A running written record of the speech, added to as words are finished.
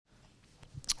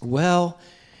Well,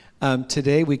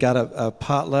 today we got a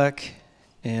potluck,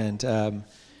 and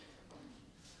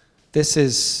this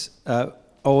is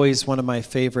always one of my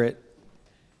favorite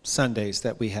Sundays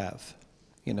that we have.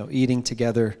 You know, eating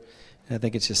together. I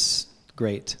think it's just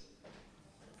great.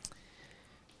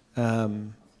 All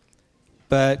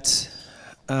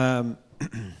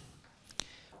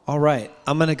right,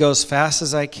 I'm going to go as fast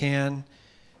as I can.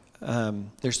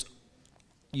 There's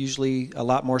usually a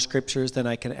lot more scriptures than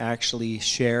I can actually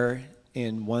share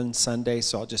in one Sunday,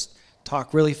 so I'll just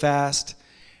talk really fast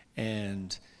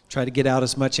and try to get out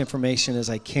as much information as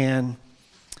I can.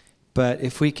 But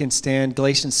if we can stand,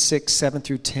 Galatians 6, 7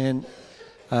 through 10,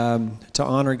 to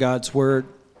honor God's word.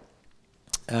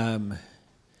 I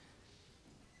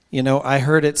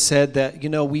heard it said that,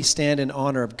 we stand in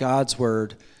honor of God's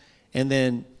word, and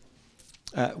then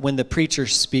when the preacher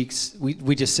speaks,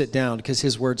 we just sit down because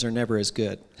his words are never as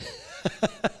good.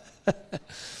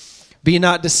 Be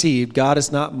not deceived, God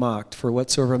is not mocked, for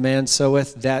whatsoever a man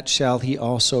soweth, that shall he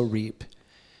also reap.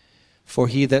 For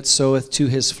he that soweth to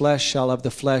his flesh shall of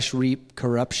the flesh reap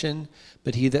corruption,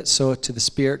 but he that soweth to the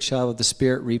Spirit shall of the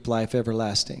Spirit reap life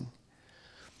everlasting.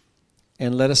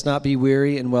 And let us not be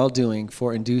weary in well-doing,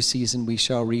 for in due season we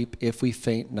shall reap if we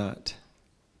faint not.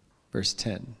 Verse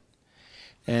 10.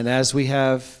 And as we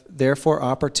have therefore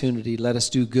opportunity, let us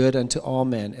do good unto all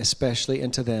men, especially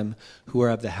unto them who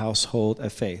are of the household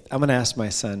of faith. I'm going to ask my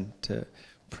son to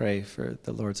pray for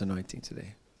the Lord's anointing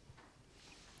today.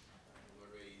 Lord,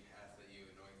 we ask that you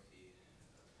anoint the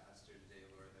pastor today,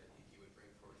 Lord, that he would bring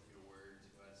forth your word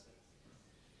to us,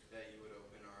 and that you would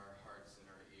open our hearts and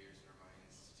our ears and our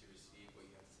minds to receive what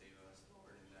you have to say to us,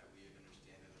 Lord, and that we would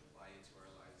understand and apply it to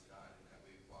our lives, God, and that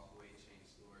we would walk away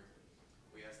changed, Lord.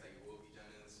 We ask that your will be done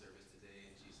in the service today.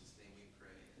 In Jesus' name we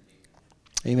pray.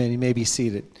 Amen. Amen. You may be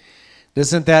seated.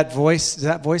 Does that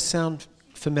voice sound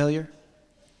familiar?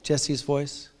 Jesse's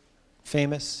voice?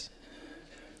 Famous?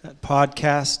 That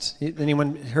podcast?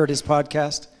 Anyone heard his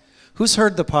podcast? Who's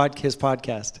heard his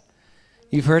podcast?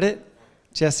 You've heard it?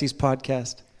 Jesse's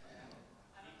podcast.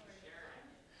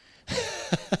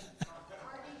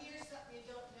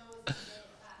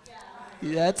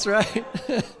 That's right.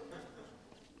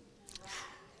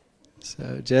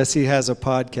 So Jesse has a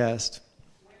podcast.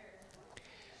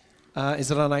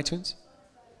 Is it on iTunes?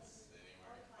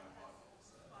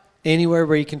 Anywhere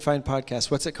where you can find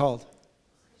podcasts. What's it called?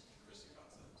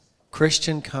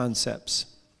 Christian Concepts.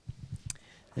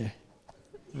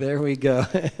 There we go.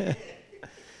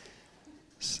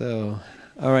 So,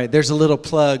 all right, there's a little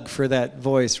plug for that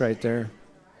voice right there.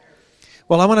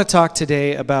 Well, I want to talk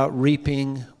today about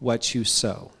reaping what you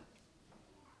sow.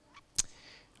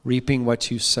 Reaping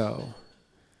what you sow.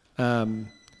 Brother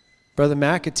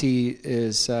McAtee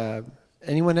is,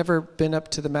 anyone ever been up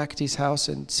to the McAtee's house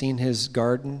and seen his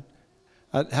garden?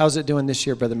 How's it doing this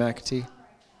year, Brother McAtee?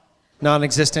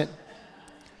 Non-existent?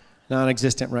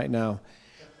 Non-existent right now.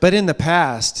 But in the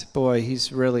past, boy,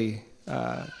 he's really,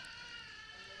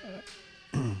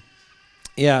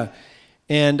 yeah.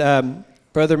 And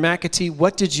Brother McAtee,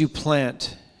 what did you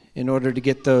plant in order to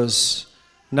get those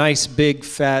nice, big,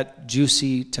 fat,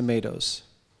 juicy tomatoes?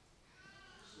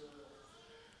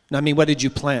 I mean, what did you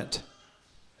plant?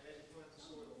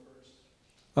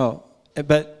 Oh,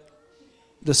 but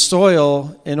the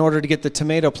soil, in order to get the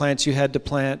tomato plants, you had to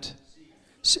plant,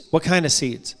 what kind of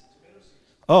seeds?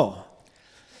 Oh,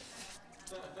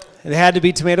 it had to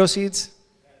be tomato seeds?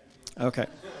 Okay.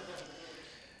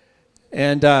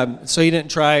 And so you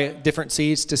didn't try different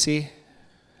seeds to see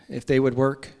if they would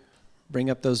work? Bring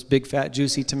up those big, fat,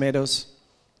 juicy tomatoes?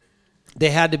 They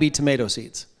had to be tomato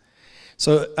seeds.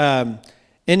 So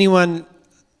anyone,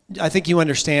 I think you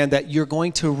understand that you're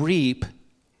going to reap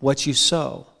what you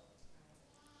sow.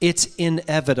 It's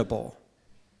inevitable.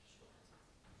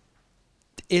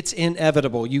 It's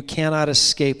inevitable. You cannot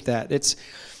escape that. It's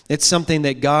something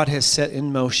that God has set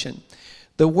in motion.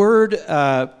 The word,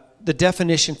 the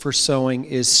definition for sowing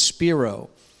is spiro.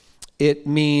 It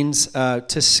means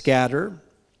to scatter.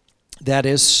 That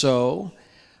is sow.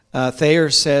 Thayer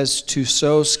says to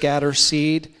sow, scatter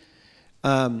seed.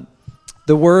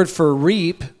 The word for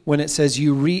reap, when it says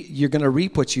you're going to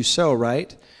reap what you sow,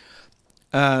 right?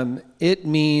 It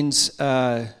means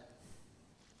to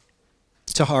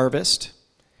harvest,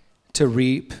 to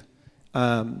reap,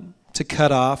 to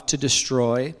cut off, to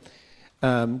destroy.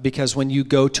 Because when you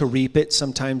go to reap it,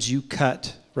 sometimes you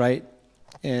cut, right?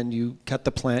 And you cut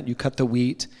the plant, you cut the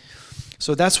wheat.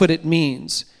 So that's what it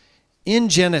means. In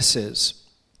Genesis,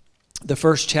 the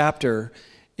first chapter,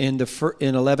 in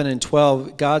 11 and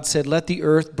 12, God said, "Let the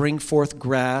earth bring forth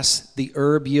grass, the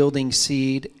herb yielding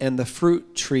seed, and the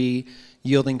fruit tree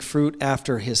yielding fruit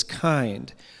after his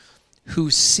kind,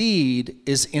 whose seed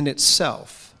is in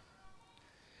itself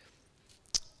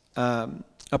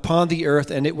upon the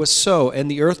earth, and it was so. And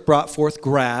the earth brought forth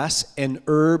grass and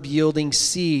herb yielding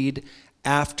seed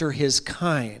after his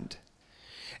kind,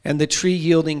 and the tree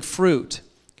yielding fruit,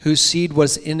 whose seed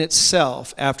was in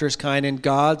itself after his kind. And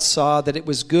God saw that it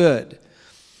was good.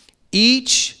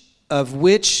 Each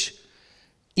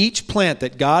plant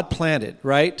that God planted,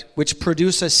 right, which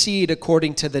produce a seed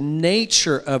according to the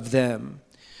nature of them,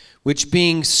 which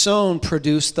being sown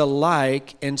produce the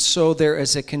like, and so there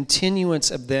is a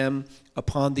continuance of them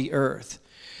upon the earth.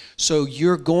 So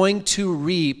you're going to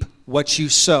reap what you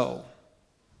sow.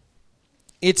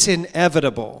 It's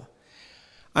inevitable.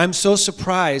 I'm so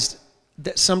surprised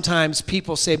that sometimes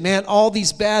people say, man, all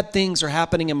these bad things are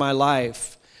happening in my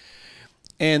life.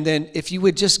 And then if you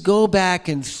would just go back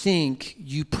and think,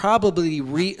 you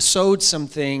probably sowed some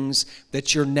things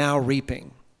that you're now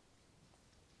reaping.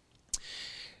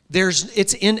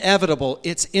 It's inevitable.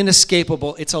 It's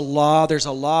inescapable. It's a law. There's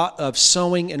a law of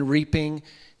sowing and reaping.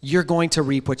 You're going to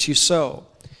reap what you sow.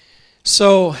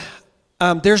 So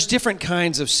there's different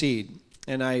kinds of seed.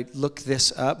 And I looked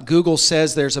this up. Google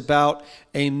says there's about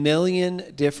 1 million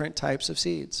different types of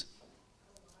seeds.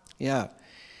 Yeah.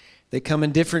 They come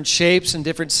in different shapes and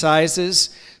different sizes.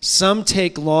 Some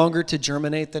take longer to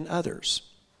germinate than others.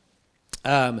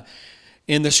 In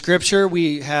the scripture,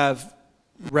 we have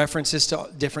references to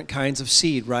different kinds of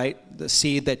seed, right? The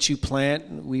seed that you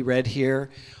plant, we read here.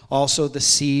 Also the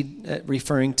seed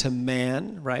referring to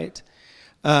man, right?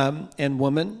 And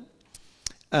woman,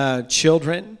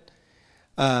 children.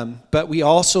 But we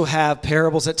also have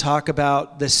parables that talk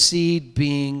about the seed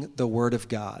being the word of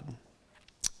God.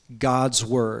 God's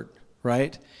word,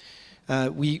 right?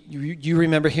 You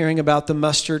remember hearing about the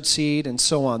mustard seed and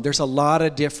so on. There's a lot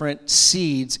of different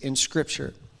seeds in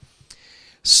Scripture.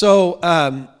 So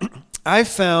I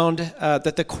found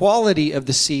that the quality of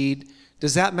the seed,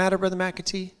 does that matter, Brother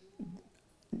McAtee?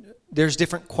 There's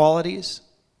different qualities.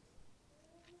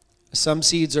 Some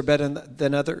seeds are better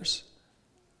than others.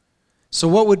 So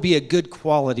what would be a good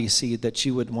quality seed that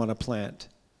you would want to plant?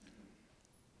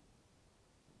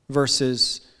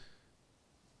 Versus,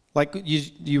 like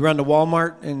you run to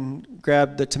Walmart and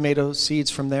grab the tomato seeds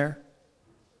from there?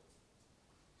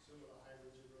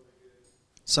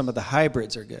 Some of the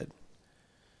hybrids are good.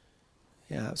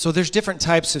 Yeah. So there's different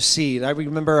types of seed. I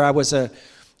remember I was a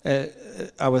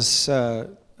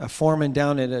foreman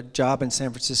down at a job in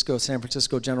San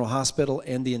Francisco General Hospital,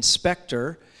 and the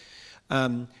inspector,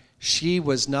 she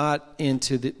was not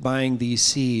into buying these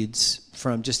seeds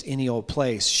from just any old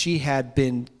place. She had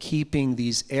been keeping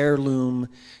these heirloom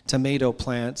tomato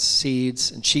plants,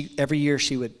 seeds, and every year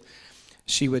she would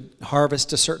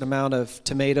harvest a certain amount of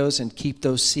tomatoes and keep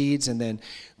those seeds and then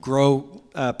grow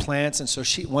plants. And so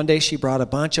one day she brought a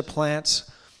bunch of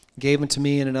plants, gave them to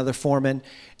me and another foreman,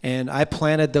 and I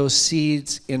planted those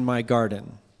seeds in my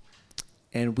garden.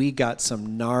 And we got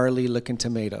some gnarly looking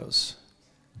tomatoes.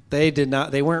 They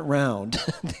weren't round.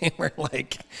 They were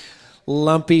like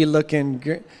lumpy looking.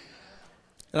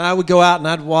 And I would go out and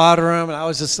I'd water them. And I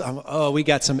was just, we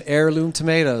got some heirloom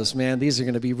tomatoes, man. These are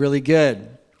going to be really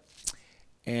good.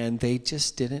 And they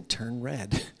just didn't turn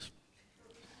red.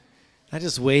 I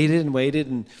just waited and waited.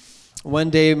 And one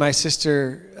day my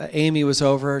sister Amy was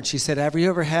over and she said, have you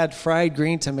ever had fried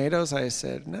green tomatoes? I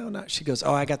said, no, not. She goes,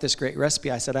 I got this great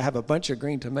recipe. I said, I have a bunch of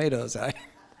green tomatoes.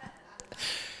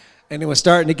 And it was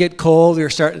starting to get cold.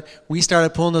 We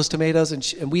started pulling those tomatoes,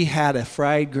 and we had a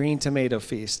fried green tomato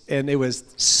feast. And it was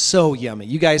so yummy.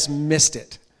 You guys missed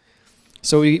it.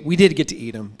 So we did get to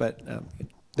eat them, but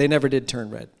they never did turn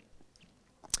red.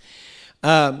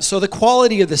 So the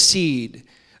quality of the seed,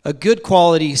 a good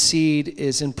quality seed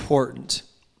is important.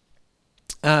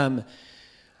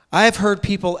 I've heard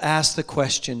people ask the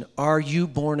question, are you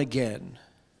born again?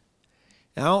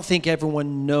 And I don't think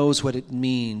everyone knows what it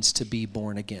means to be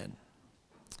born again.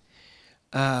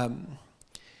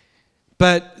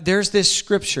 But there's this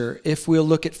scripture, if we'll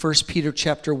look at 1 Peter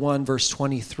chapter 1, verse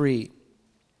 23.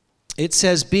 It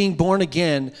says, being born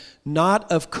again,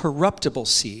 not of corruptible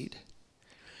seed,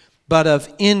 but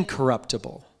of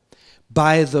incorruptible,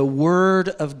 by the word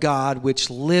of God, which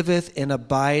liveth and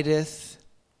abideth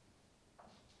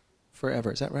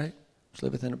forever. Is that right? Which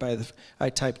liveth and abideth. I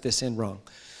typed this in wrong.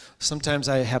 Sometimes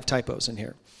I have typos in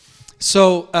here.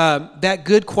 So that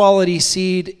good quality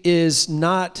seed is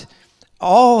not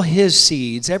all his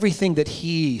seeds. Everything that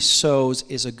he sows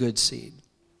is a good seed.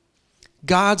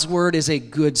 God's word is a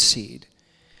good seed.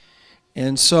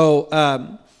 And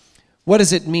so what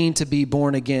does it mean to be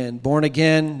born again? Born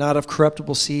again, not of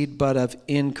corruptible seed, but of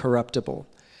incorruptible.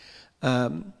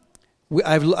 I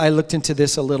looked into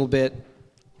this a little bit.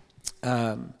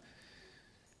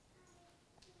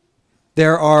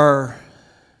 There are,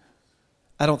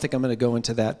 I don't think I'm going to go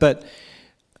into that, but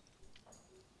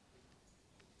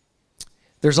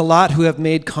there's a lot who have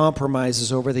made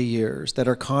compromises over the years that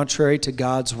are contrary to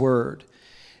God's word,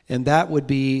 and that would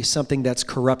be something that's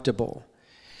corruptible.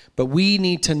 But we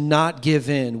need to not give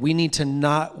in. We need to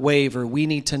not waver. We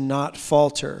need to not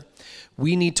falter.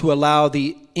 We need to allow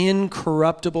the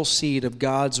incorruptible seed of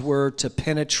God's word to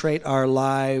penetrate our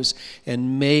lives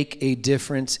and make a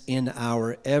difference in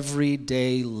our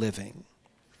everyday living.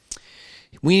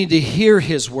 We need to hear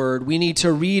his word. We need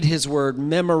to read his word,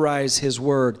 memorize his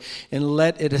word, and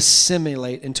let it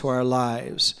assimilate into our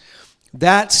lives.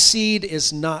 That seed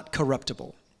is not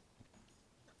corruptible.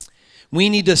 We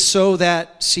need to sow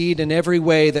that seed in every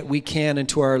way that we can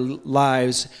into our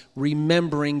lives,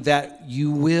 remembering that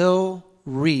you will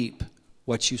reap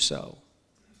what you sow.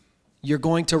 You're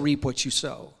going to reap what you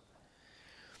sow.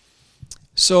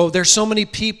 So there's so many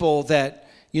people that,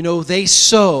 they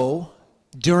sow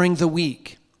during the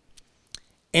week.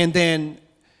 And then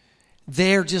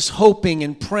they're just hoping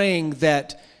and praying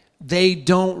that they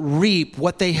don't reap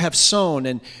what they have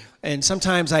sown. And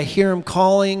sometimes I hear them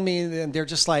calling me and they're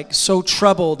just like so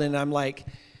troubled. And I'm like,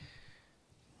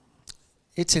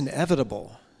 it's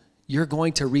inevitable. You're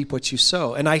going to reap what you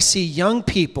sow. And I see young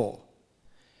people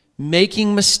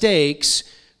making mistakes,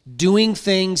 doing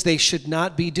things they should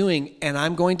not be doing. And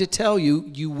I'm going to tell you,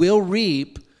 you will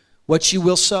reap what you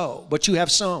will sow, what you have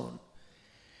sown.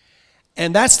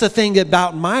 And that's the thing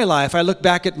about my life. I look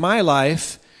back at my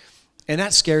life, and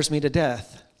that scares me to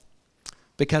death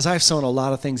because I've sown a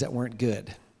lot of things that weren't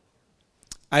good.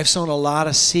 I've sown a lot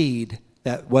of seed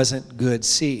that wasn't good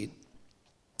seed.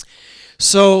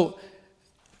 So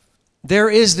there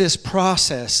is this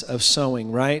process of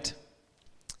sowing, right?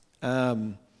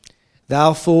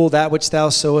 Thou fool, that which thou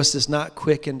sowest is not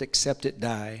quickened except it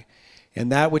die.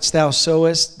 And that which thou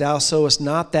sowest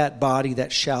not that body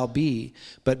that shall be,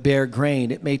 but bear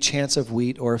grain. It may chance of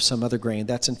wheat or of some other grain.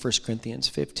 That's in 1 Corinthians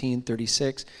 15,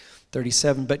 36,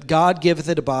 37. But God giveth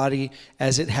it a body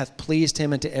as it hath pleased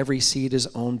him, and to every seed his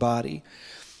own body.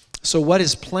 So what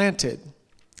is planted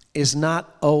is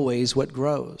not always what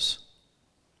grows,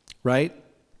 right?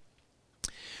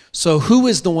 So who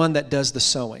is the one that does the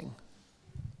sowing?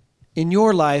 In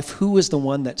your life, who is the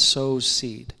one that sows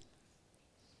seed?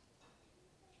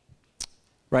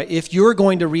 Right? If you're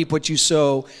going to reap what you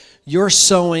sow, you're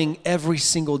sowing every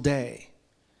single day.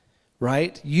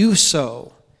 Right? You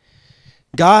sow.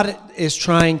 God is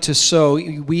trying to sow.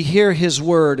 We hear his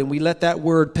word and we let that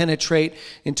word penetrate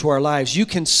into our lives. You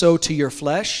can sow to your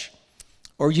flesh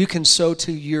or you can sow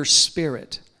to your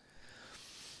spirit.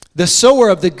 The sower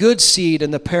of the good seed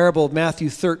in the parable of Matthew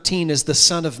 13 is the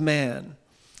Son of Man.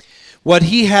 What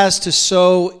he has to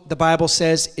sow, the Bible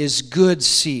says, is good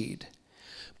seed.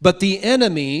 But the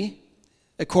enemy,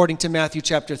 according to Matthew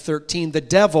chapter 13, the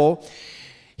devil,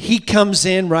 he comes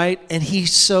in, right, and he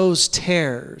sows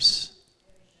tares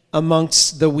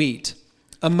amongst the wheat,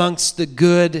 amongst the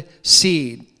good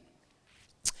seed.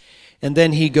 And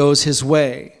then he goes his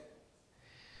way.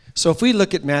 So if we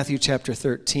look at Matthew chapter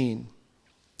 13,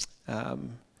 I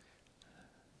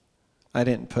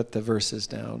didn't put the verses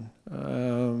down.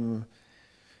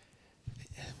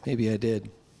 Maybe I did.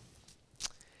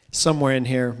 Somewhere in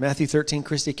here, Matthew 13,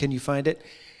 Christy, can you find it?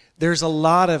 There's a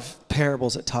lot of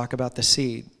parables that talk about the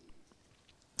seed.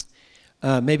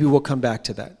 Maybe we'll come back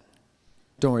to that.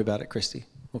 Don't worry about it, Christy.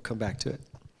 We'll come back to it.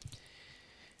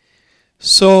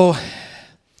 So,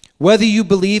 whether you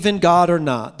believe in God or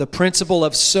not, the principle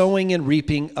of sowing and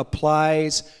reaping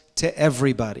applies to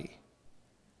everybody.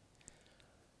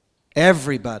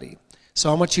 Everybody. So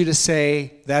I want you to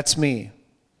say, that's me.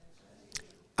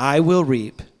 I will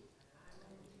reap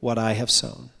what I have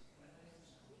sown.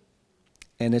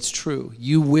 And it's true.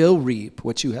 You will reap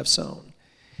what you have sown.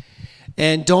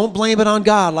 And don't blame it on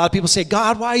God. A lot of people say,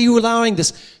 God, why are you allowing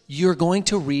this? You're going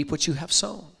to reap what you have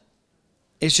sown.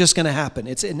 It's just going to happen.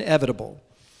 It's inevitable.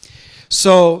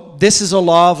 So this is a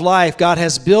law of life. God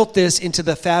has built this into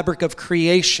the fabric of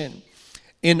creation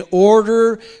in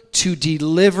order to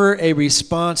deliver a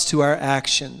response to our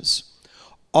actions.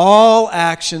 All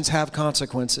actions have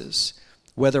consequences,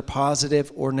 whether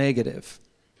positive or negative.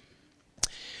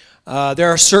 There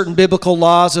are certain biblical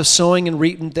laws of sowing and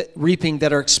reaping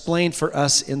that are explained for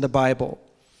us in the Bible.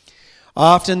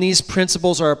 Often these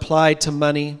principles are applied to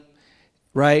money,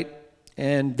 right?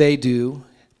 And they do.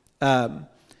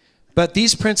 But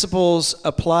these principles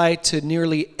apply to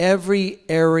nearly every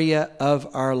area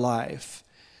of our life.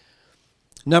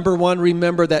 Number one,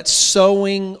 remember that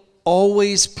sowing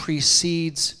always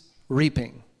precedes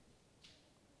reaping.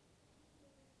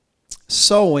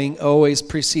 Sowing always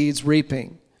precedes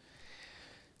reaping.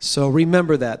 So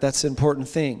remember that. That's an important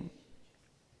thing.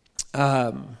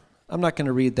 I'm not going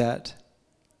to read that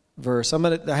verse.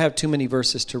 I have too many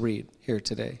verses to read here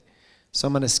today. So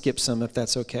I'm going to skip some if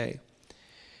that's okay.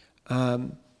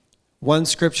 One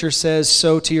scripture says,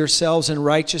 sow to yourselves in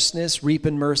righteousness, reap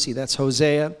in mercy. That's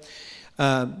Hosea.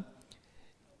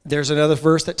 There's another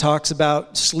verse that talks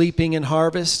about sleeping in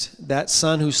harvest. That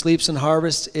son who sleeps in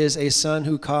harvest is a son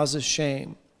who causes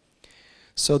shame.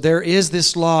 So there is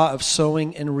this law of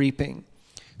sowing and reaping.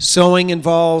 Sowing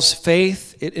involves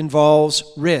faith. It involves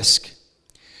risk.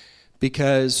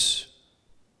 Because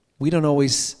we don't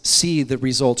always see the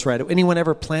results right. Anyone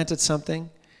ever planted something?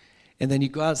 And then you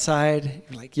go outside,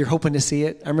 you're hoping to see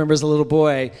it. I remember as a little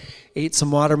boy, I ate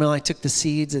some watermelon. I took the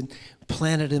seeds and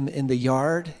planted them in the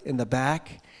yard, in the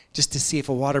back, just to see if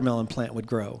a watermelon plant would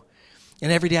grow.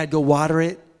 And every day I'd go water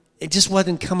it. It just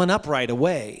wasn't coming up right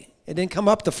away. It didn't come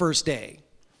up the first day.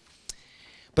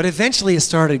 But eventually it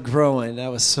started growing. I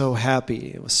was so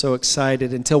happy. I was so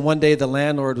excited until one day the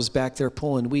landlord was back there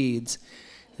pulling weeds,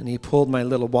 and he pulled my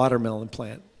little watermelon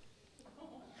plant.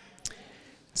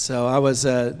 So I was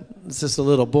just a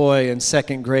little boy in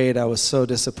second grade. I was so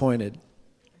disappointed.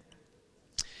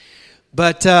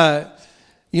 But,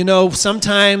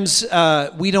 sometimes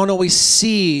we don't always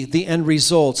see the end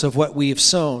results of what we've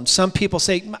sown. Some people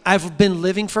say, I've been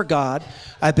living for God.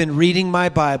 I've been reading my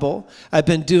Bible. I've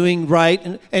been doing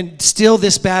right. And still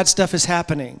this bad stuff is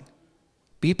happening.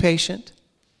 Be patient.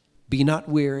 Be not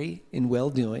weary in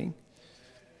well-doing.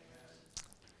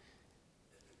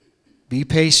 Be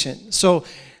patient. So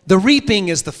the reaping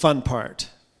is the fun part.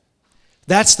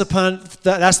 That's the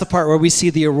part where we see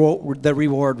the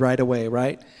reward right away,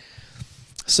 right?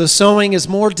 So sowing is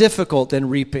more difficult than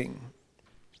reaping.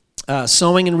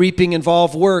 Sowing and reaping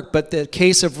involve work, but the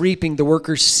case of reaping, the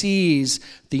worker sees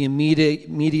the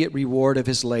immediate reward of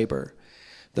his labor.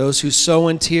 Those who sow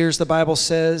in tears, the Bible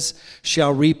says,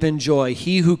 shall reap in joy.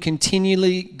 He who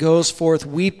continually goes forth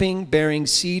weeping, bearing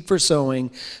seed for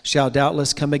sowing, shall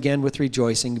doubtless come again with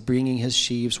rejoicing, bringing his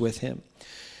sheaves with him.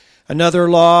 Another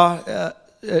law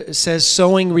says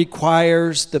sowing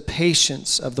requires the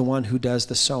patience of the one who does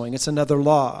the sowing. It's another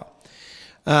law.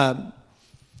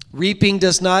 Reaping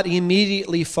does not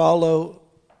immediately follow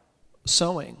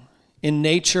sowing. In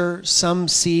nature, some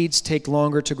seeds take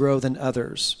longer to grow than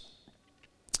others.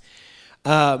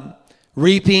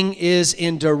 Reaping is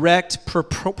in direct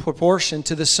proportion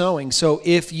to the sowing. So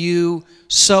if you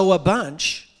sow a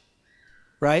bunch,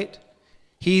 right?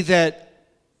 He that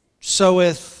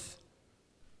soweth,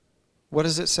 what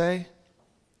does it say?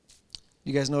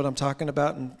 You guys know what I'm talking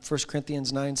about in 1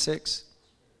 Corinthians 9:6?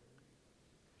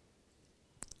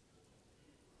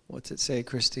 What's it say,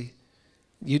 Christy?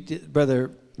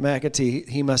 Brother McAtee,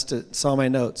 he must have saw my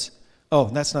notes. Oh,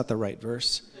 that's not the right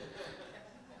verse.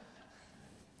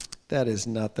 That is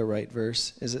not the right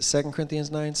verse. Is it 2 Corinthians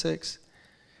 9:6?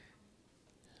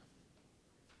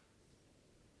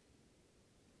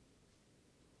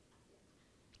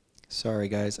 Sorry,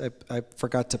 guys. I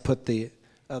forgot to put the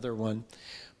other one.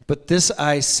 But this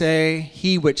I say,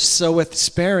 he which soweth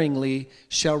sparingly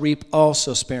shall reap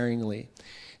also sparingly,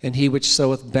 and he which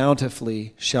soweth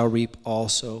bountifully shall reap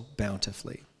also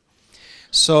bountifully.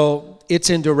 So it's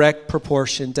in direct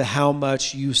proportion to how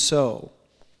much you sow.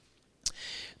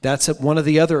 That's one of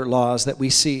the other laws that we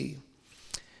see.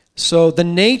 So the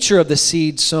nature of the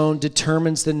seed sown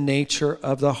determines the nature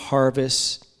of the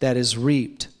harvest that is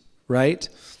reaped, right?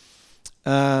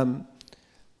 I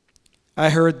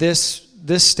heard this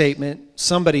statement.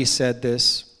 Somebody said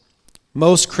this.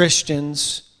 Most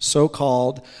Christians,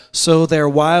 so-called, sow their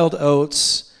wild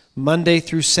oats Monday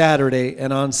through Saturday,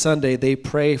 and on Sunday they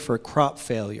pray for crop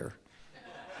failure.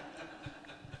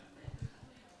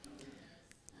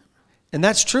 And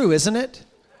that's true, isn't it?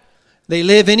 They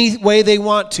live any way they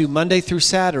want to, Monday through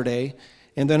Saturday,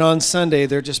 and then on Sunday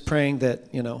they're just praying that,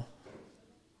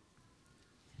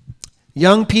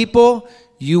 Young people,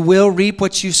 you will reap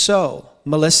what you sow.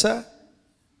 Melissa,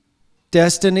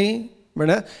 Destiny,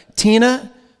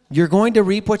 Tina, you're going to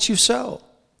reap what you sow.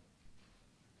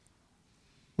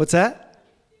 What's that?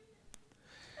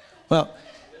 Well,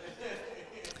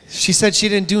 she said she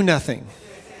didn't do nothing.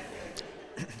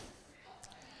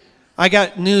 I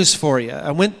got news for you.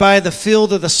 I went by the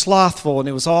field of the slothful, and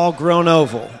it was all grown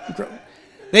oval.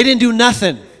 They didn't do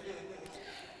nothing.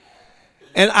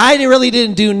 And I really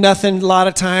didn't do nothing a lot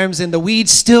of times, and the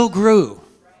weeds still grew.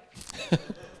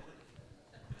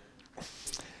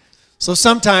 So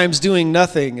sometimes doing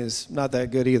nothing is not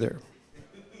that good either.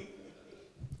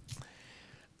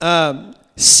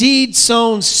 Seed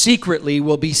sown secretly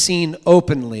will be seen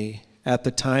openly at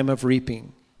the time of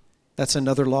reaping. That's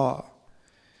another law.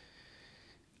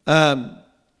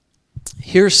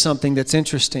 Here's something that's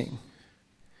interesting.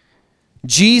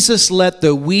 Jesus let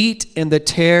the wheat and the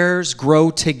tares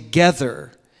grow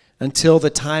together until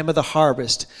the time of the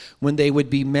harvest, when they would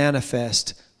be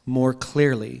manifest more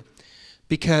clearly.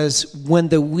 Because when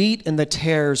the wheat and the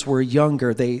tares were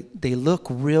younger, they look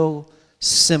real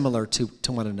similar to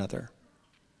one another.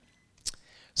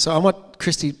 So I want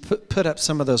Christy put up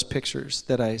some of those pictures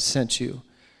that I sent you.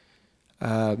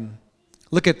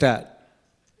 Look at that.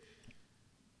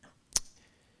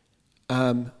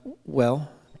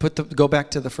 Go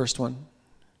back to the first one,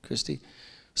 Christy.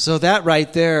 So that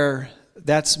right there,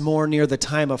 that's more near the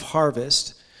time of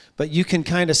harvest. But you can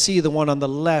kind of see the one on the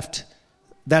left,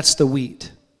 that's the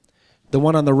wheat. The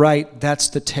one on the right, that's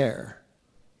the tare.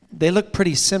 They look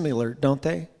pretty similar, don't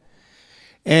they?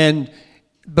 And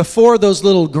before those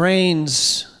little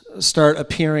grains start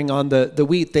appearing on the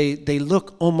wheat, they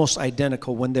look almost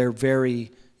identical when they're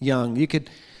very young.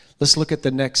 Let's look at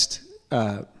the next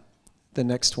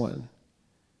one.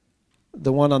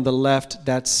 The one on the left,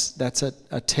 that's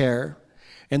a tare.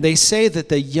 And they say that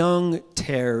the young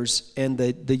tares and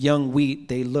the young wheat,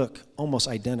 they look almost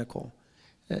identical.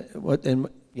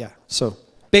 So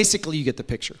basically you get the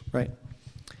picture, right?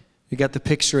 You got the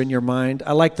picture in your mind.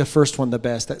 I like the first one the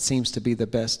best. That seems to be the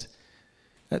best.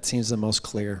 That seems the most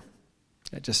clear.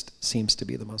 It just seems to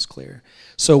be the most clear.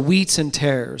 So wheats and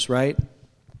tares, right?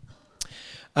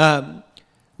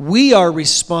 We are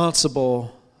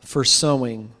responsible for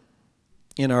sowing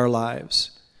in our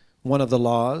lives. One of the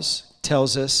laws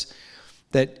tells us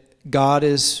that God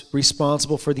is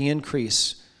responsible for the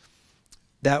increase.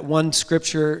 That one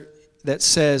scripture that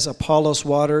says Apollos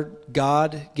watered,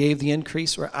 God gave the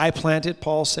increase. Or I planted,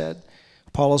 Paul said.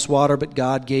 Apollos watered, but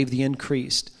God gave the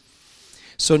increase.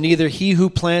 So neither he who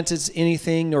plants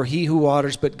anything nor he who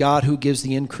waters, but God who gives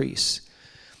the increase.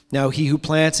 Now he who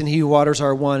plants and he who waters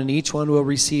are one, and each one will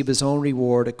receive his own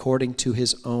reward according to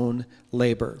his own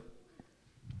labor.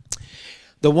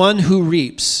 The one who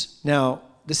reaps. Now,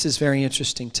 this is very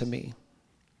interesting to me.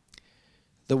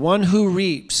 The one who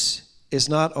reaps is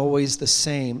not always the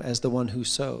same as the one who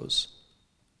sows.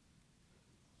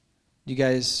 You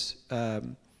guys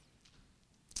know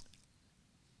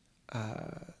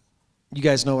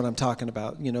what I'm talking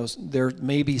about. You know, there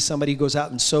may be somebody who goes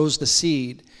out and sows the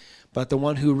seed, but the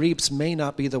one who reaps may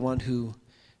not be the one who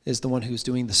is the one who's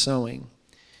doing the sowing.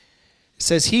 It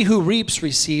says, he who reaps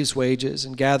receives wages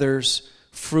and gathers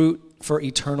fruit for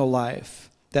eternal life,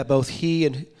 that both he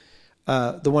and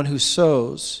the one who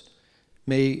sows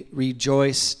may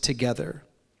rejoice together.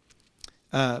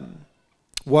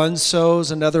 One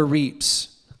sows, another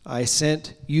reaps. I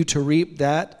sent you to reap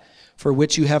that for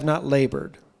which you have not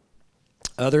labored.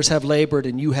 Others have labored,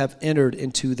 and you have entered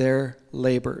into their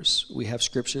labors. We have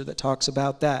scripture that talks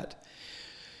about that.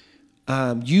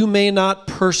 You may not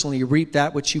personally reap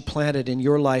that which you planted in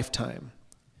your lifetime,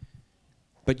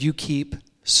 but you keep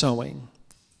sowing.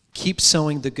 Keep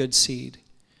sowing the good seed.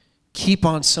 Keep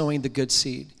on sowing the good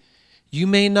seed. You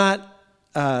may not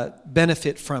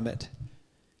benefit from it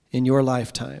in your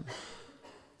lifetime.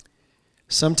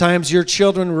 Sometimes your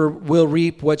children will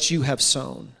reap what you have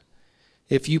sown.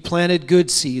 If you planted good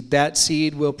seed, that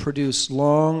seed will produce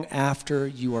long after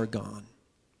you are gone.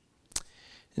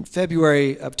 In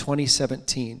February of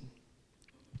 2017,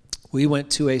 we went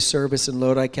to a service in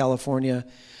Lodi, California,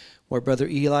 where Brother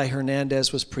Eli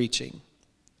Hernandez was preaching.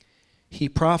 He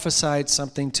prophesied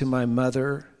something to my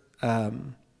mother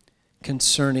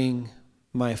concerning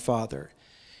my father.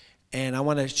 And I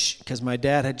want to, because my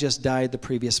dad had just died the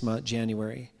previous month,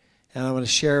 January, and I want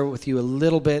to share with you a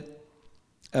little bit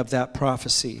of that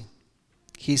prophecy.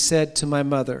 He said to my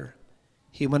mother,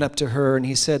 he went up to her and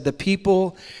he said, the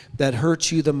people that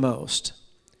hurt you the most,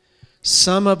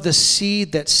 some of the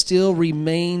seed that still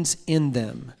remains in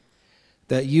them,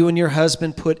 that you and your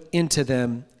husband put into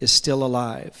them, is still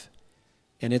alive,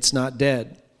 and it's not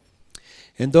dead.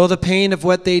 And though the pain of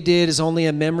what they did is only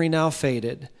a memory now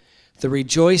faded, the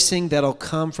rejoicing that'll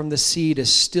come from the seed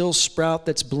is still sprout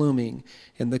that's blooming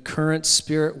in the current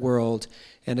spirit world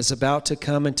and is about to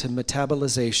come into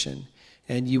metabolization,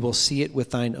 and you will see it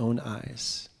with thine own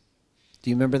eyes.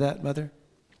 Do you remember that, Mother?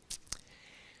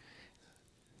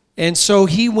 And so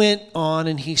he went on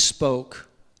and he spoke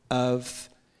of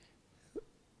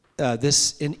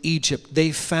this in Egypt.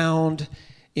 They found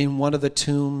in one of the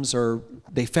tombs, or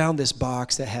they found this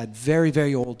box that had very,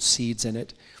 very old seeds in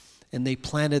it, and they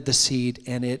planted the seed,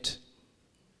 and it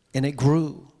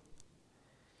grew.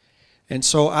 And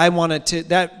so I wanted to,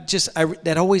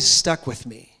 that always stuck with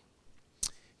me.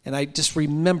 And I just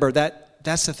remember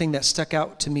that's the thing that stuck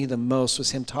out to me the most,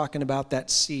 was him talking about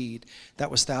that seed that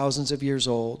was thousands of years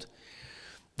old,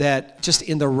 that just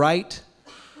in the right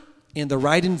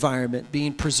environment,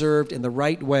 being preserved in the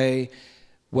right way,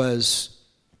 was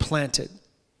planted.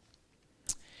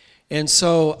 And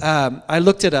so I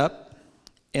looked it up,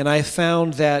 and I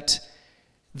found that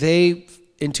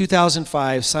in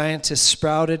 2005, scientists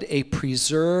sprouted a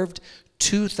preserved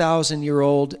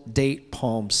 2,000-year-old date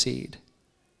palm seed.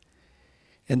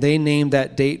 And they named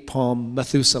that date palm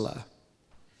Methuselah.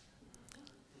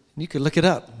 You could look it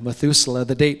up, Methuselah,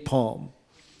 the date palm.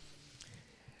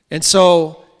 And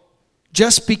so,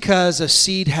 just because a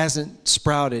seed hasn't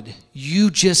sprouted, you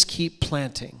just keep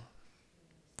planting.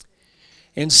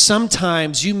 And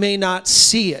sometimes you may not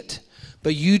see it,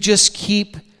 but you just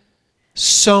keep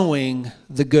sowing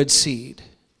the good seed.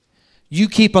 You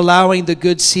keep allowing the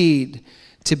good seed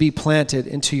to be planted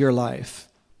into your life.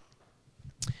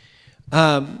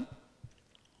 The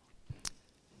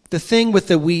thing with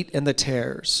the wheat and the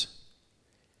tares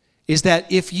is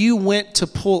that if you went to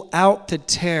pull out the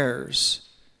tares,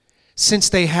 since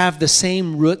they have the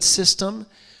same root system,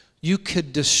 you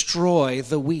could destroy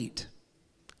the wheat.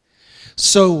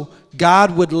 So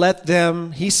God would let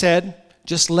them, he said,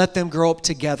 just let them grow up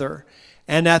together.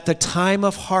 And at the time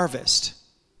of harvest,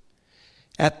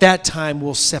 at that time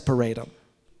we'll separate them.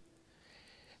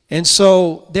 And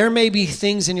so there may be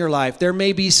things in your life, there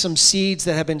may be some seeds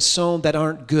that have been sown that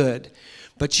aren't good,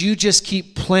 but you just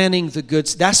keep planting the good.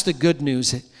 That's the good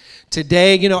news.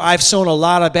 Today, I've sown a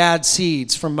lot of bad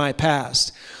seeds from my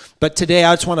past, but today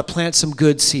I just want to plant some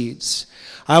good seeds.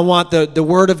 I want the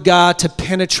Word of God to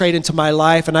penetrate into my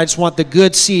life, and I just want the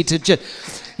good seed to just,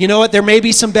 you know what, there may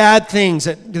be some bad things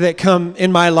that come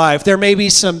in my life. There may be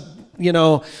some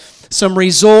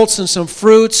results and some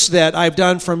fruits that I've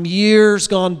done from years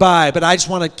gone by, but I just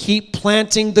want to keep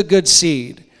planting the good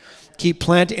seed. Keep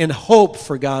planting and hope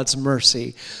for God's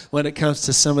mercy when it comes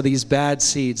to some of these bad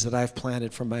seeds that I've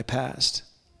planted from my past.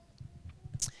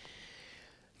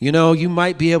 You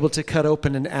might be able to cut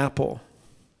open an apple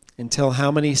and tell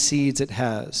how many seeds it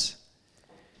has.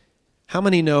 How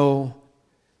many know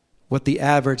what the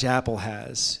average apple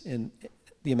has and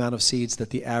the amount of seeds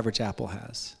that the average apple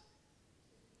has?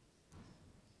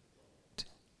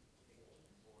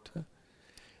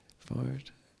 Forward.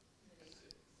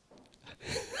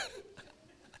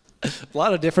 A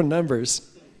lot of different numbers.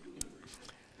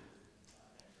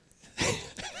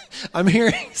 I'm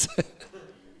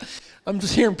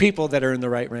just hearing people that are in the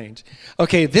right range.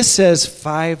 Okay, this says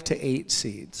 5 to 8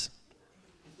 seeds.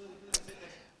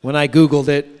 When I Googled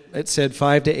it, it said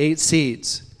 5 to 8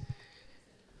 seeds.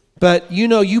 But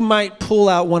you might pull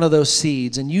out one of those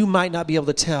seeds and you might not be able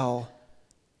to tell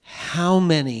how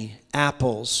many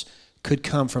apples could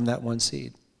come from that one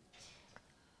seed.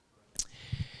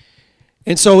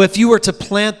 And so if you were to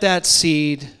plant that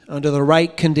seed under the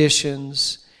right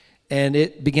conditions and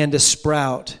it began to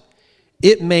sprout,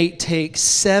 it may take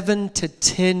 7 to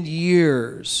 10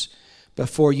 years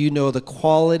before you know the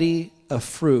quality of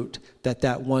fruit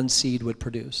that one seed would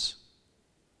produce.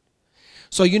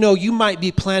 So you might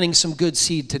be planting some good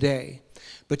seed today,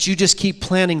 but you just keep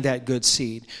planting that good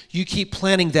seed. You keep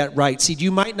planting that right seed.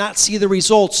 You might not see the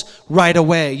results right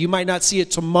away. You might not see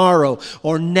it tomorrow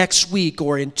or next week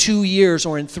or in 2 years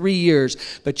or in 3 years,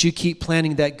 but you keep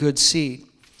planting that good seed.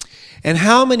 And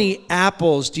how many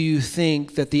apples do you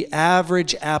think that the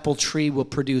average apple tree will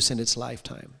produce in its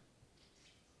lifetime?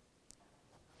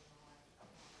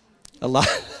 A lot.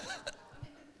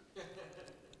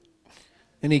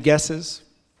 Any guesses?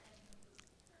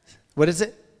 What is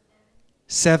it?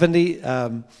 70?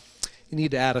 You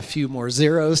need to add a few more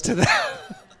zeros to that.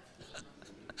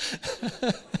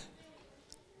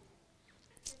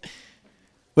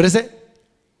 What is it?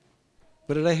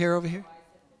 What did I hear over here?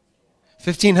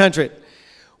 1,500.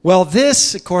 Well,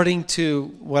 this, according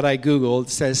to what I Googled,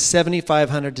 says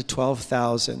 7,500 to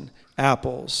 12,000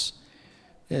 apples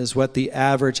is what the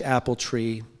average apple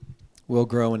tree will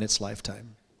grow in its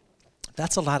lifetime.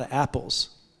 That's a lot of apples.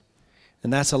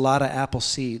 And that's a lot of apple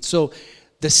seeds. So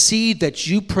the seed that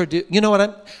you produce, you know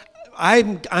what,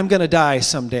 I'm going to die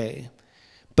someday.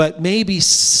 But maybe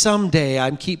someday I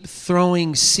keep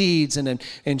throwing seeds and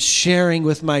sharing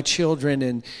with my children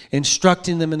and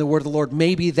instructing them in the word of the Lord.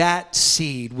 Maybe that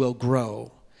seed will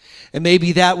grow. And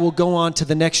maybe that will go on to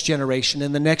the next generation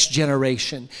and the next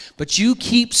generation. But you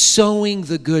keep sowing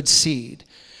the good seed.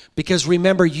 Because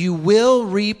remember, you will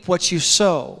reap what you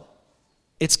sow.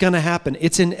 It's going to happen.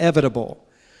 It's inevitable.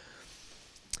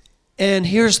 And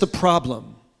here's the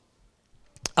problem.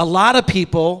 A lot of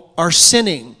people are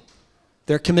sinning.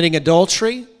 They're committing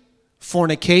adultery,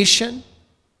 fornication,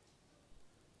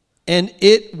 and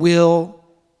it will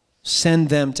send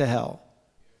them to hell.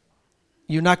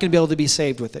 You're not going to be able to be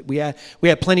saved with it. We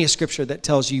have plenty of scripture that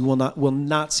tells you will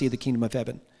not see the kingdom of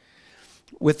heaven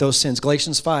with those sins.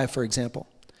 Galatians 5, for example.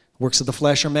 Works of the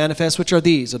flesh are manifest, which are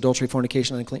these: adultery,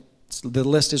 fornication, unclean. The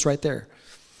list is right there.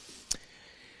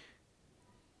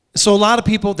 So a lot of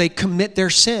people, they commit their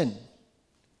sin.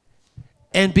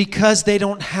 And because they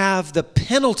don't have the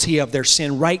penalty of their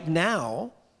sin right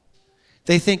now,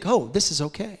 they think, oh, this is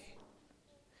okay.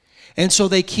 And so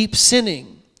they keep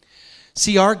sinning.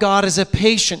 See, our God is a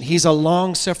patient. He's a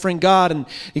long-suffering God. And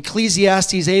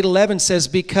Ecclesiastes 8:11 says,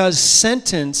 because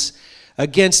sentence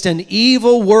against an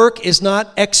evil work is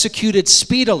not executed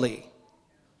speedily,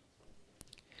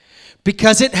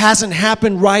 because it hasn't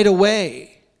happened right away.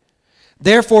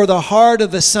 Therefore, the heart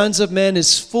of the sons of men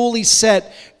is fully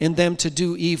set in them to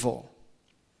do evil.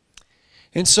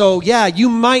 And so, yeah, you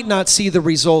might not see the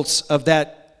results of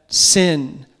that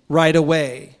sin right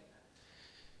away.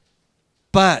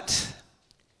 But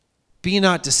be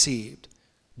not deceived.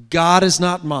 God is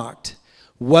not mocked.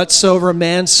 Whatsoever a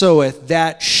man soweth,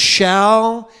 that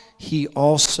shall he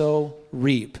also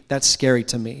reap. That's scary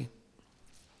to me.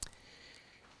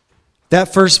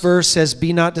 That first verse says,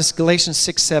 be not deceived. Galatians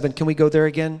 6:7. Can we go there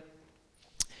again?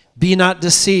 Be not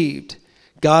deceived.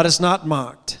 God is not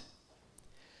mocked.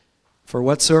 For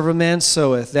whatsoever a man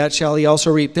soweth, that shall he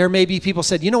also reap. There may be people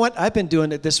said, you know what? I've been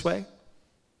doing it this way.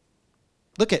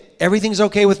 Look at, everything's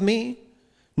okay with me.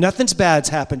 Nothing's bad's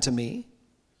happened to me.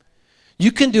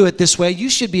 You can do it this way. You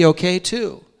should be okay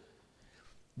too.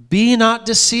 Be not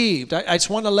deceived. I just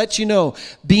want to let you know,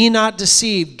 be not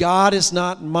deceived. God is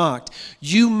not mocked.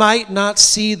 You might not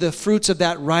see the fruits of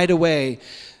that right away,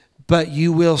 but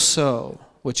you will sow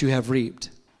what you have reaped.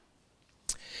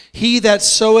 He that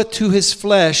soweth to his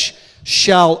flesh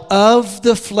shall of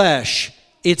the flesh,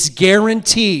 it's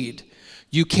guaranteed.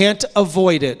 You can't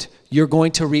avoid it. You're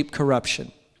going to reap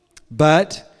corruption.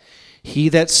 But he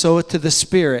that soweth to the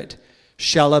Spirit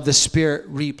shall of the Spirit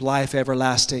reap life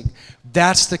everlasting.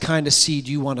 That's the kind of seed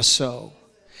you want to sow.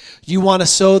 You want to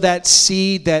sow that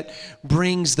seed that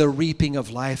brings the reaping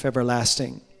of life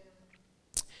everlasting.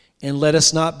 And let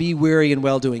us not be weary in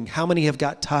well-doing. How many have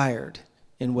got tired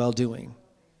in well-doing?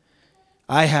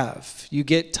 I have. You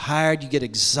get tired, you get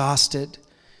exhausted.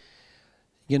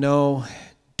 You know,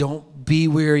 don't be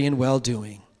weary in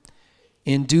well-doing.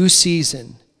 In due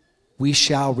season, we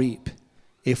shall reap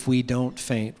if we don't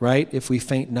faint, right? If we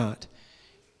faint not.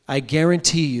 I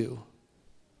guarantee you,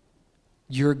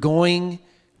 you're going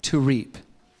to reap.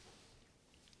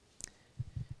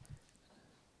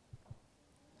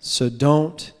 So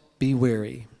don't be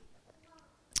weary.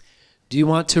 Do you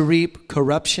want to reap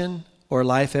corruption or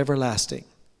life everlasting?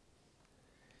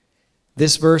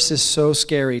 This verse is so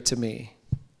scary to me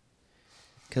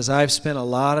because I've spent a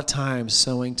lot of time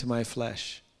sowing to my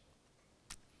flesh.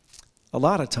 A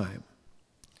lot of time.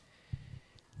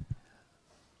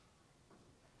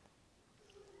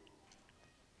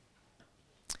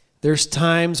 There's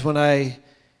times when I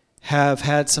have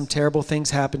had some terrible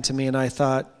things happen to me and I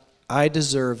thought, I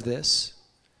deserve this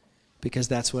because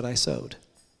that's what I sowed.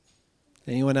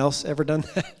 Anyone else ever done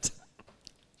that?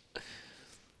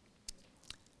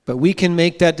 But we can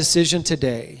make that decision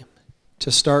today to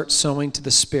start sowing to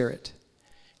the Spirit.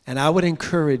 And I would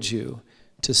encourage you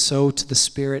to sow to the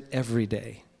Spirit every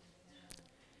day.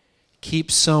 Keep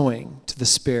sowing to the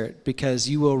Spirit because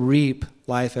you will reap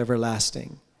life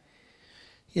everlasting.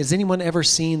 Has anyone ever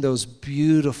seen those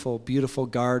beautiful, beautiful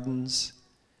gardens?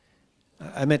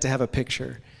 I meant to have a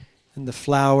picture. And the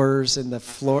flowers and the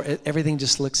floor, everything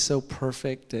just looks so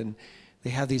perfect. And they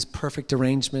have these perfect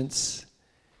arrangements.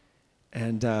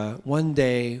 And one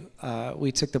day,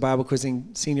 we took the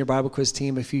senior Bible quiz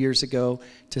team a few years ago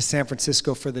to San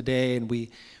Francisco for the day. And we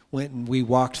went and we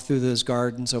walked through those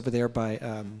gardens over there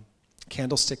by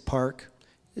Candlestick Park.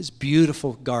 It's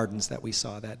beautiful gardens that we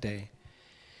saw that day.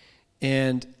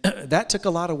 And that took a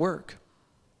lot of work.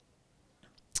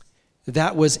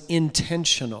 That was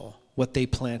intentional, what they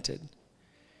planted.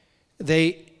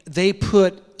 They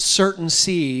put certain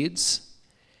seeds,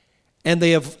 and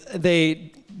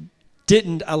they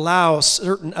didn't allow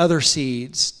certain other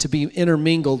seeds to be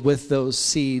intermingled with those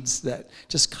seeds that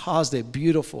just caused a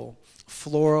beautiful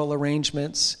floral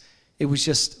arrangements. It was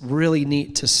just really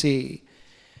neat to see.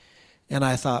 And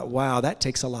I thought, wow, that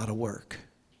takes a lot of work.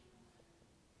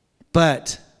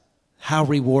 But how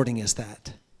rewarding is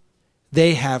that?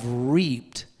 They have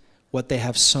reaped what they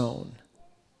have sown.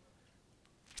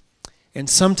 And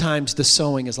sometimes the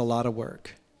sowing is a lot of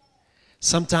work.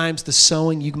 Sometimes the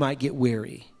sowing you might get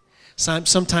weary.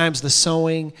 Sometimes the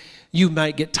sowing, you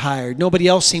might get tired. Nobody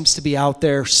else seems to be out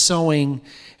there sowing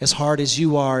as hard as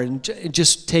you are and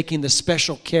just taking the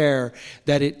special care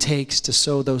that it takes to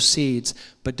sow those seeds.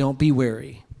 But don't be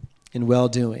weary in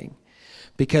well-doing,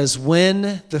 because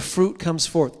when the fruit comes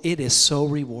forth, it is so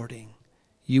rewarding.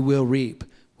 You will reap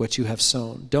what you have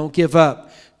sown. Don't give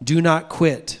up. Do not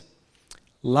quit.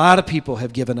 A lot of people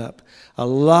have given up. A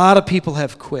lot of people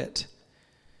have quit.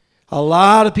 A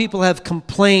lot of people have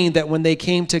complained that when they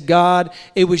came to God,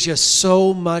 it was just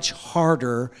so much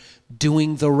harder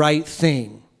doing the right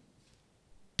thing.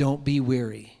 Don't be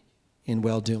weary in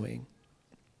well-doing.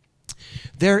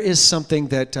 There is something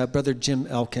that Brother Jim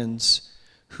Elkins,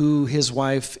 who his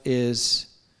wife is,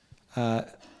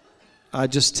 I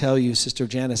just tell you, Sister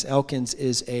Janice Elkins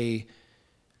is a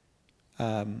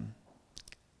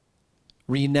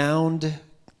renowned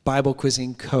Bible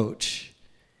quizzing coach.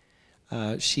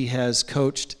 She has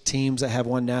coached teams that have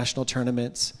won national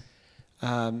tournaments.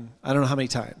 I don't know how many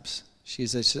times.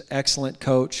 She's an excellent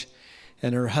coach.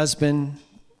 And her husband,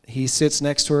 he sits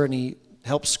next to her and he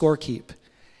helps scorekeep.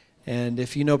 And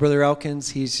if you know Brother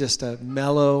Elkins, he's just a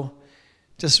mellow,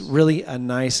 just really a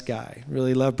nice guy.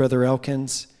 Really love Brother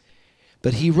Elkins.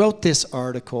 But he wrote this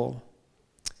article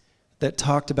that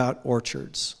talked about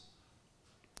orchards.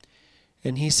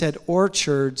 And he said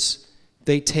orchards,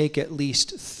 they take at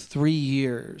least 3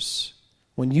 years.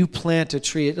 When you plant a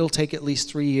tree, it'll take at least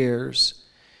 3 years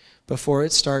before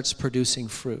it starts producing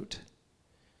fruit.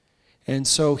 And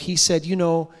so he said,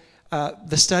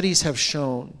 the studies have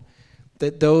shown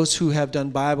that those who have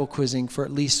done Bible quizzing for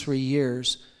at least 3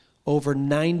 years, over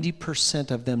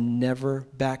 90% of them never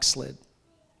backslid.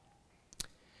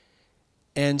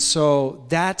 And so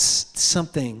that's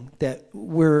something that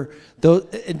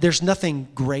there's nothing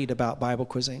great about Bible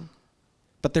quizzing,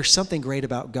 but there's something great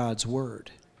about God's Word.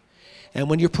 And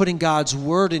when you're putting God's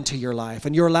Word into your life,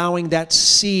 and you're allowing that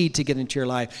seed to get into your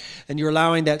life, and you're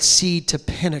allowing that seed to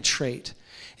penetrate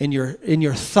in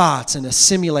your thoughts and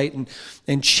assimilate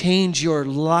and change your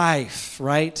life,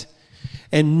 right?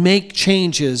 And make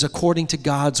changes according to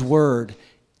God's Word,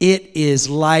 it is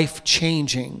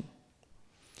life-changing.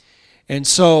 And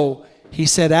so he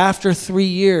said after 3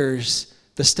 years,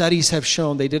 the studies have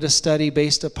shown, they did a study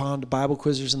based upon the Bible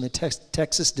quizzers in the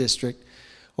Texas district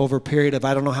over a period of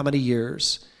I don't know how many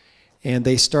years. And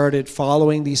they started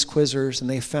following these quizzers, and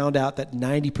they found out that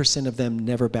 90% of them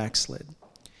never backslid.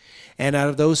 And out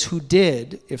of those who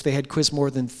did, if they had quizzed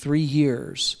more than 3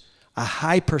 years, a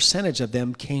high percentage of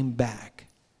them came back.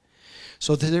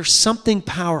 So there's something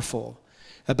powerful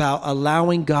about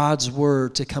allowing God's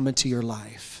Word to come into your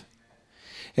life.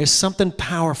 There's something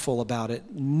powerful about it,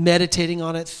 meditating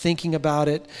on it, thinking about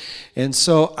it. And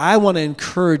so I want to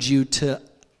encourage you to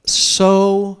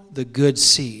sow the good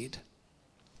seed.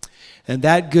 And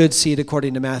that good seed,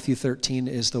 according to Matthew 13,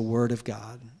 is the Word of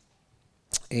God.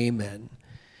 Amen.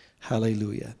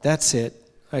 Hallelujah. That's it.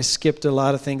 I skipped a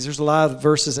lot of things. There's a lot of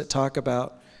verses that talk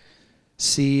about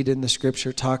seed in the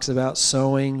Scripture, talks about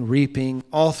sowing, reaping,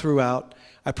 all throughout.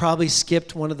 I probably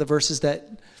skipped one of the verses that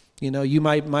you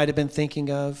might have been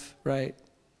thinking of, right?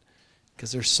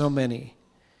 Because there's so many.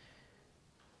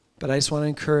 But I just want to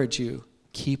encourage you,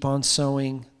 keep on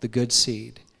sowing the good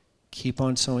seed. Keep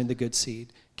on sowing the good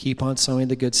seed. Keep on sowing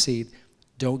the good seed.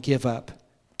 Don't give up.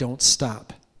 Don't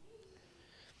stop.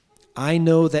 I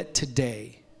know that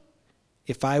today,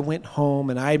 if I went home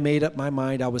and I made up my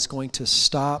mind I was going to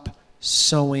stop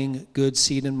sowing good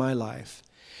seed in my life,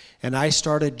 and I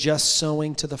started just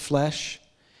sowing to the flesh,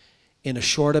 in a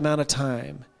short amount of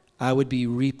time, I would be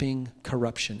reaping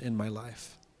corruption in my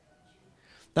life.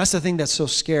 That's the thing that's so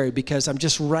scary, because I'm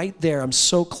just right there. I'm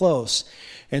so close.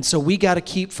 And so we got to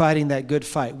keep fighting that good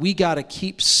fight. We got to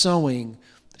keep sowing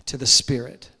to the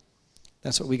Spirit.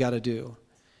 That's what we got to do.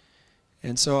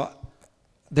 And so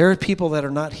there are people that are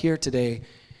not here today,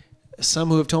 some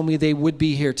who have told me they would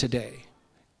be here today.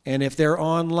 And if they're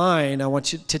online, I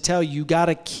want you to tell you got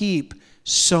to keep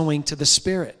sowing to the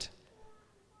Spirit.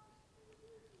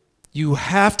 You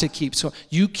have to keep sowing.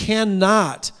 You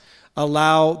cannot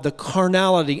allow the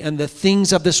carnality and the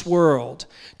things of this world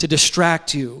to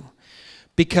distract you,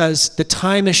 because the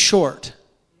time is short.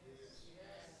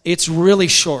 It's really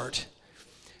short.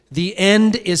 The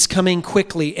end is coming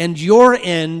quickly, and your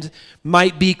end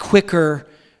might be quicker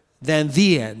than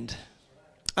the end.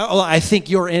 I think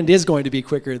your end is going to be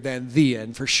quicker than the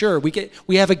end, for sure.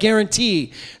 We have a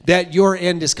guarantee that your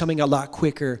end is coming a lot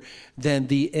quicker than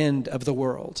the end of the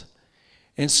world.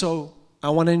 And so I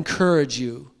want to encourage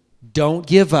you, don't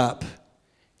give up.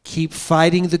 Keep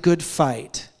fighting the good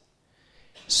fight.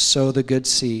 Sow the good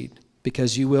seed,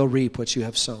 because you will reap what you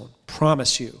have sown.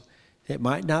 Promise you, It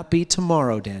might not be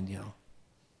tomorrow, Danielle.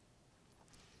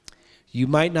 You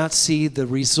might not see the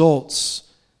results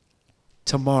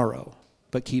tomorrow,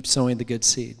 but keep sowing the good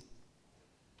seed.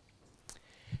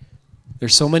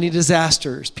 There's so many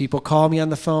disasters. People call me on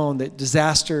the phone, that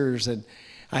disasters. And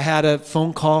I had a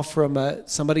phone call from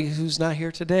somebody who's not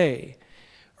here today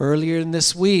earlier in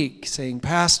this week saying,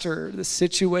 Pastor, the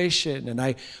situation. And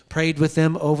I prayed with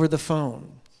them over the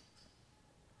phone.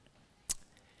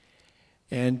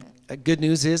 And good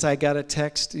news is I got a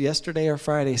text yesterday or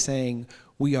Friday saying,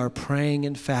 we are praying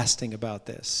and fasting about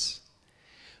this.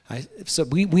 So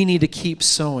we need to keep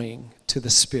sowing to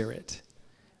the Spirit.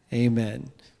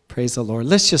 Amen. Praise the Lord.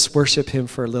 Let's just worship him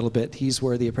for a little bit. He's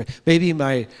worthy of praise. Maybe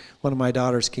one of my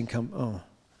daughters can come. Oh,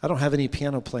 I don't have any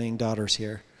piano playing daughters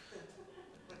here.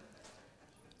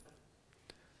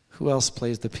 Who else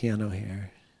plays the piano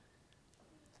here?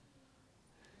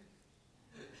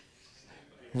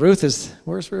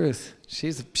 Where's Ruth?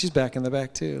 She's back in the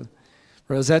back too.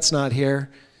 Rosette's not here.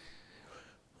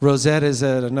 Rosette is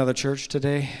at another church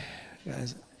today.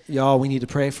 Guys, y'all, we need to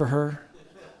pray for her.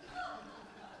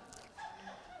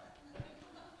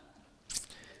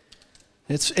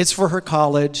 It's for her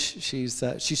college.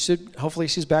 Hopefully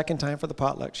she's back in time for the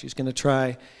potluck. She's going to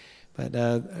try. But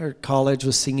her college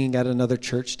was singing at another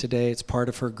church today. It's part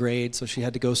of her grade, so she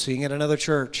had to go sing at another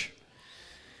church.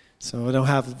 So I don't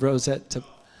have Rosette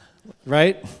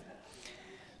right?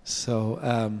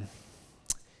 So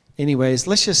anyways,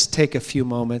 let's just take a few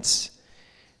moments.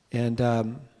 And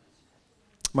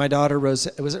my daughter,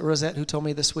 Rosette, was it Rosette who told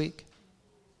me this week?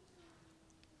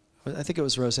 I think it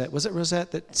was Rosette. Was it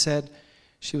Rosette that said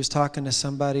she was talking to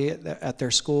somebody at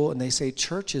their school, and they say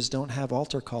churches don't have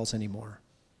altar calls anymore?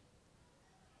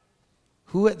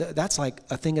 That's like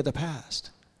a thing of the past.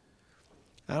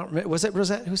 Was it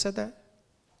Rosette who said that?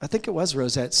 I think it was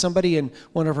Rosette. Somebody in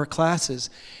one of her classes,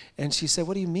 and she said,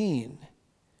 "What do you mean?"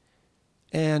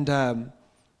 And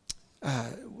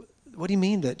what do you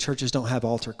mean that churches don't have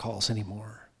altar calls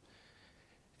anymore?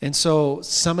 And so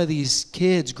some of these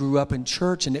kids grew up in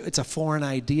church, and it's a foreign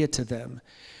idea to them.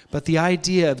 But the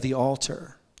idea of the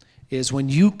altar is when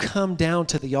you come down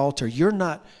to the altar, you're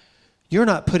not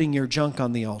putting your junk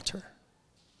on the altar.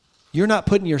 You're not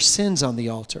putting your sins on the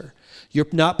altar. You're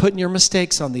not putting your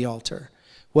mistakes on the altar.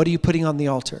 What are you putting on the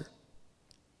altar?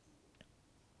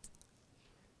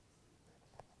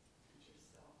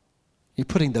 You're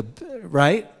putting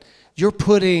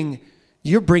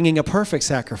you're bringing a perfect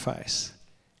sacrifice.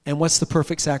 And what's the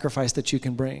perfect sacrifice that you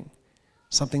can bring?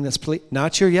 Something that's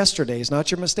not your yesterdays,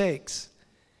 not your mistakes.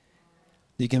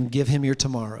 You can give him your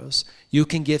tomorrows. You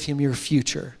can give him your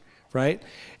future, right?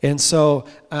 And so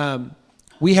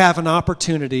we have an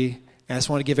opportunity. I just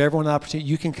want to give everyone an opportunity.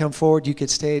 You can come forward. You could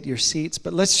stay at your seats.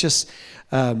 But let's just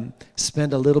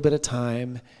spend a little bit of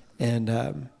time. And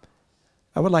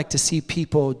I would like to see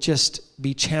people just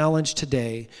be challenged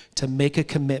today to make a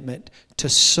commitment to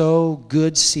sow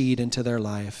good seed into their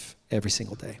life every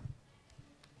single day.